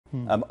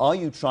Are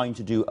you trying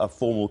to do a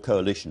formal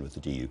coalition with the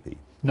DUP?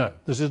 No,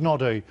 this is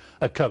not a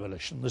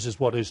coalition. This is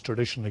what is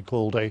traditionally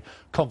called a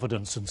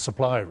confidence and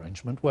supply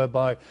arrangement,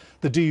 whereby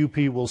the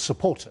DUP will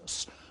support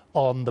us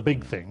on the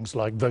big things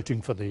like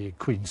voting for the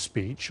Queen's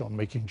speech, on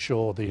making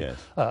sure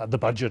the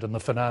budget and the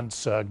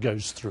finance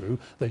goes through.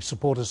 They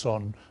support us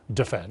on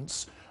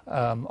defence.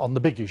 On the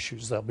big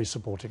issues, they'll be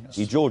supporting us.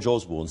 George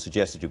Osborne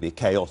suggested it would be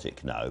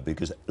chaotic now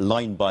because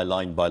line by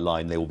line by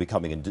line they will be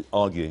coming and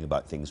arguing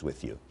about things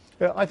with you.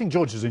 I think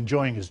George is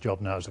enjoying his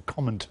job now as a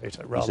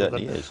commentator rather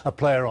than a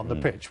player on the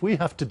pitch. We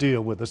have to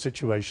deal with the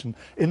situation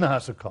in the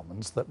House of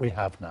Commons that we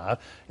have now.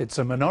 It's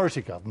a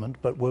minority government,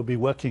 but we'll be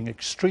working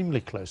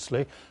extremely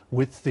closely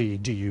with the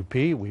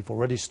DUP. We've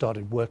already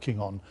started working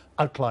on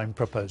outline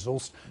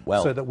proposals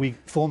so that we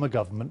form a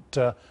government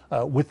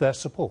with their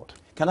support.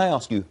 Can I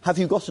ask you, have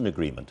you got an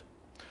agreement?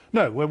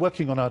 No, we're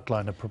working on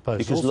outline of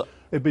proposals.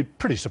 It'd be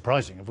pretty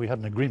surprising if we had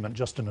an agreement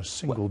just in a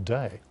single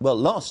day. Well,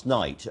 last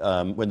night,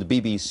 when the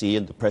BBC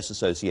and the Press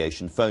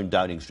Association phoned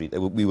Downing Street,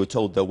 we were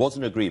told there was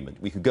an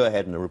agreement. We could go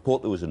ahead and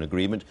report there was an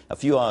agreement. A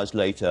few hours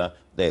later,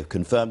 they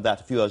confirmed that.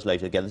 A few hours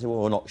later, again, they said, well,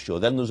 we're not sure.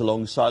 Then there was a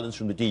long silence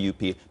from the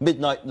DUP.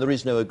 Midnight, there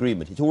is no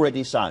agreement. It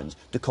already sounds,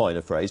 to coin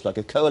a phrase, like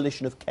a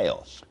coalition of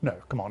chaos. No,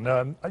 come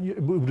on.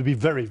 It would be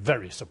very,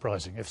 very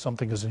surprising if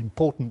something as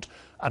important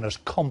and as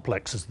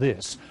complex as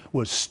this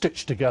was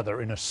stitched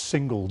together in a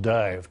single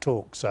day of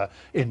talks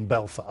in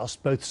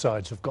Belfast. Both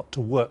sides have got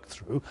to work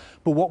through.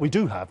 But what we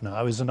do have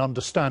now is an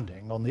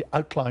understanding on the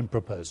outline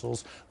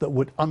proposals that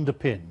would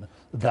underpin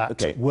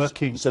that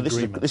working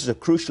agreement. This is a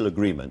crucial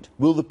agreement.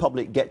 Will the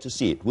public get to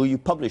see it? Will you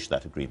publish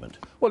that agreement?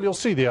 Well, you'll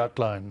see the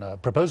outline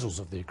proposals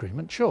of the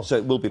agreement, sure. So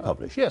it will be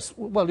published? Yes.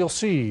 Well, you'll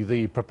see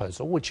the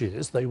proposal, which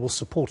is they will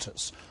support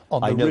us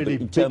on the really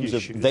big issues. I know, but in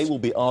terms of they will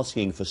be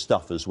asking for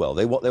stuff as well.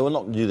 They will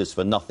not do this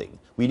for nothing.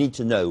 We need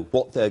to know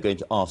what they're going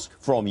to ask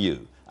from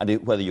you and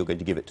whether you're going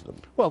to give it to them.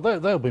 Well,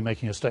 they'll be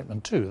making a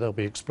statement too. They'll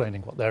be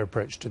explaining what their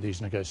approach to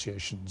these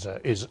negotiations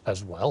is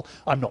as well.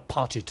 I'm not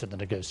party to the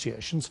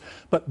negotiations,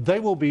 but they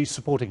will be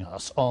supporting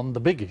us on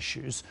the big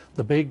issues,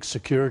 the big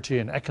security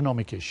and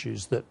economic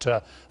issues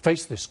that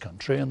face this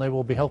country, and they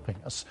will be helping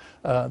us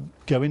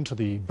go into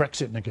the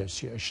Brexit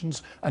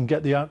negotiations and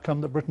get the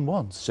outcome that Britain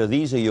wants. So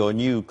these are your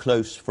new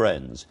close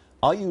friends.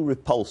 Are you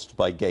repulsed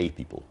by gay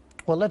people?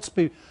 Well, let's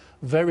be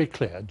very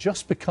clear.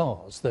 Just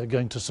because they're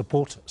going to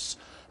support us,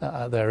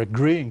 they're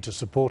agreeing to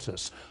support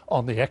us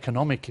on the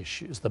economic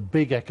issues, the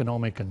big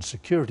economic and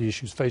security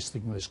issues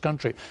facing this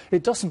country,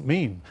 it doesn't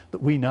mean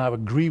that we now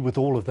agree with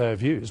all of their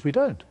views. We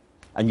don't.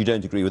 And you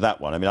don't agree with that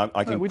one? I mean,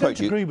 I can quote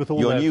you,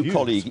 your new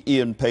colleague,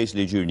 Ian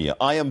Paisley Jr.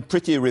 I am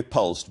pretty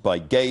repulsed by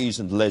gays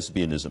and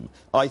lesbianism.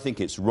 I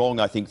think it's wrong.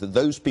 I think that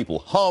those people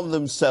harm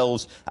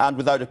themselves and,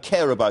 without a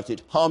care about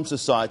it, harm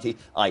society.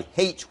 I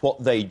hate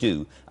what they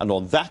do. And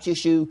on that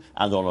issue,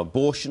 and on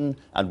abortion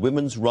and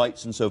women's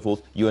rights and so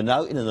forth, you are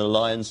now in an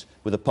alliance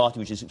with a party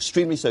which is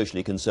extremely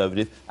socially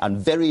conservative and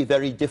very,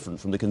 very different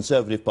from the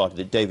Conservative Party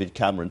that David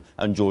Cameron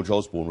and George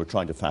Osborne were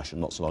trying to fashion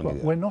not so long ago.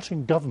 We're not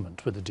in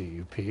government with the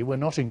DUP. We're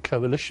not in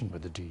coalition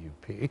with the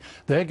DUP.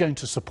 They're going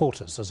to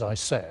support us, as I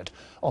said,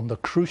 on the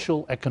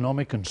crucial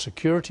economic and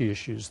security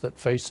issues that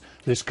face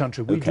this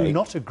country. We do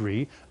not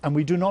agree, and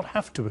we do not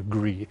have to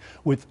agree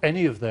with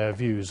any of their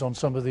views on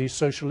some of these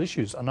social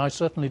issues, and I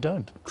certainly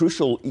don't.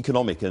 Crucial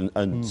economic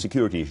and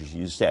security issues,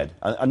 you said.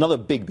 Another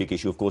big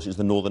ise, of course, is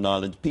the Northern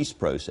Ireland peace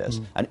process.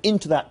 And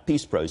into that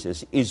peace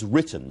process is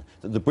written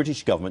that the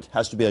British government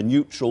has to be a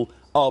neutral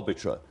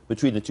arbiter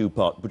between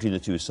the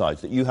two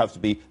sides, that you have to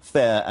be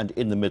fair and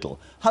in the middle.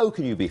 How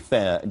can you be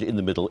fair and in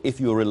the middle if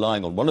you're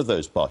relying on one of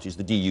those parties,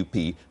 the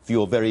DUP, for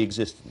your very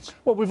existence?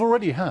 Well, we've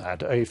already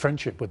had a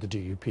friendship with the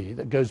DUP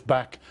that goes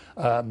back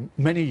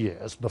many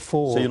years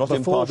before,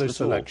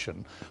 this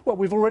election. Well,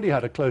 we've already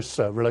had a close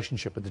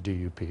relationship with the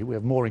DUP. We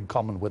have more in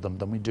common with them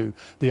than we do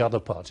the other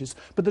parties.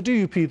 But the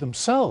DUP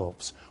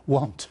themselves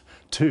want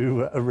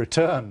to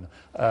return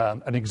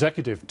an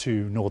executive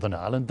to Northern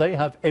Ireland. They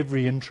have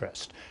every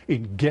interest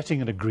in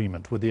getting an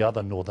agreement with the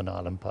other Northern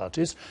Ireland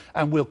parties,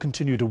 and we'll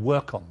continue to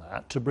work on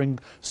that to bring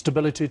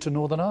stability to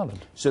Northern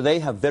Ireland. So they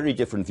have very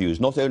different views,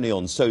 not only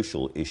on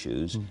social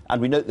issues,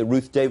 and we note that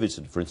Ruth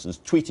Davidson, for instance,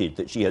 tweeted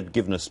that she had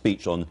given a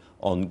speech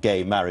on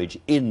gay marriage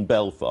in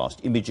Belfast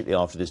immediately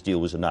after this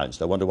deal was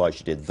announced. I wonder why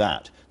she did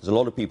that. There's a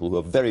lot of people who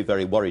are very,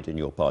 very worried in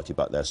your party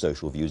about their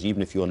social views,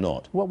 even if you're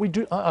not. Well, we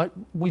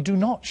do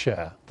not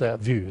share their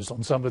views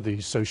on some of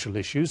these social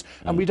issues,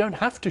 and we don't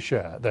have to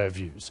share their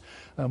views.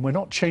 We're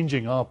not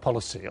changing our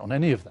policy on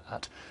any of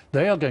that.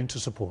 They are going to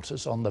support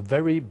us on the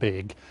very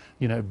big,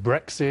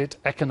 Brexit,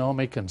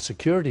 economic and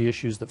security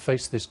issues that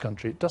face this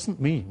country. It doesn't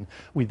mean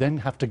we then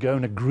have to go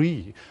and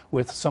agree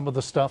with some of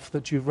the stuff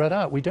that you've read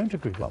out. We don't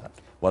agree with that.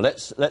 Well,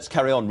 let's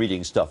carry on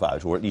reading stuff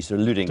out, or at least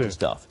alluding to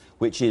stuff,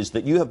 which is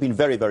that you have been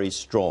very, very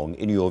strong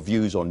in your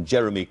views on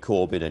Jeremy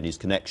Corbyn and his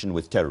connection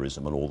with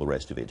terrorism and all the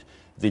rest of it.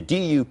 The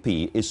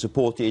DUP is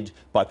supported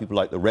by people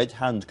like the Red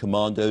Hand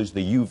Commandos,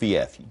 the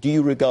UVF. Do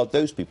you regard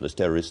those people as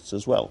terrorists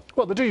as well?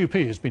 Well, the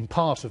DUP has been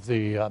part of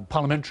the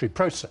parliamentary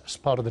process,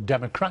 part of the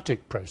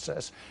democratic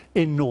process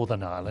in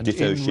Northern Ireland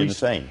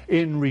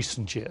in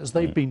recent years.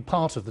 They've been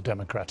part of the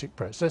democratic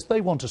process.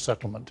 They want a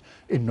settlement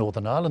in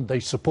Northern Ireland. They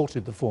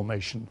supported the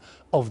formation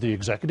of the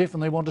executive,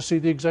 and they want to see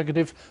the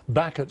executive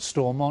back at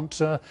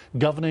Stormont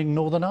governing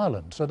Northern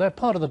Ireland. So they're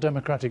part of the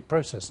democratic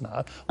process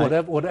now,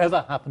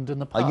 whatever happened in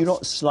the past. Are you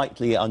not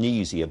slightly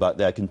uneasy about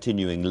their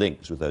continuing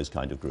links with those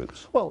kind of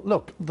groups? Well,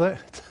 look,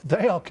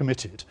 they are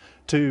committed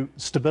to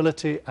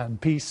stability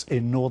and peace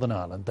in Northern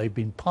Ireland. They've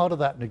been part of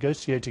that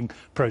negotiating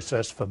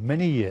process for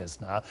many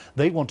years now.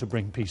 They want to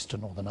bring peace to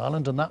Northern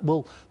Ireland, and that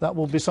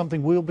will be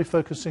something we'll be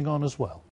focusing on as well.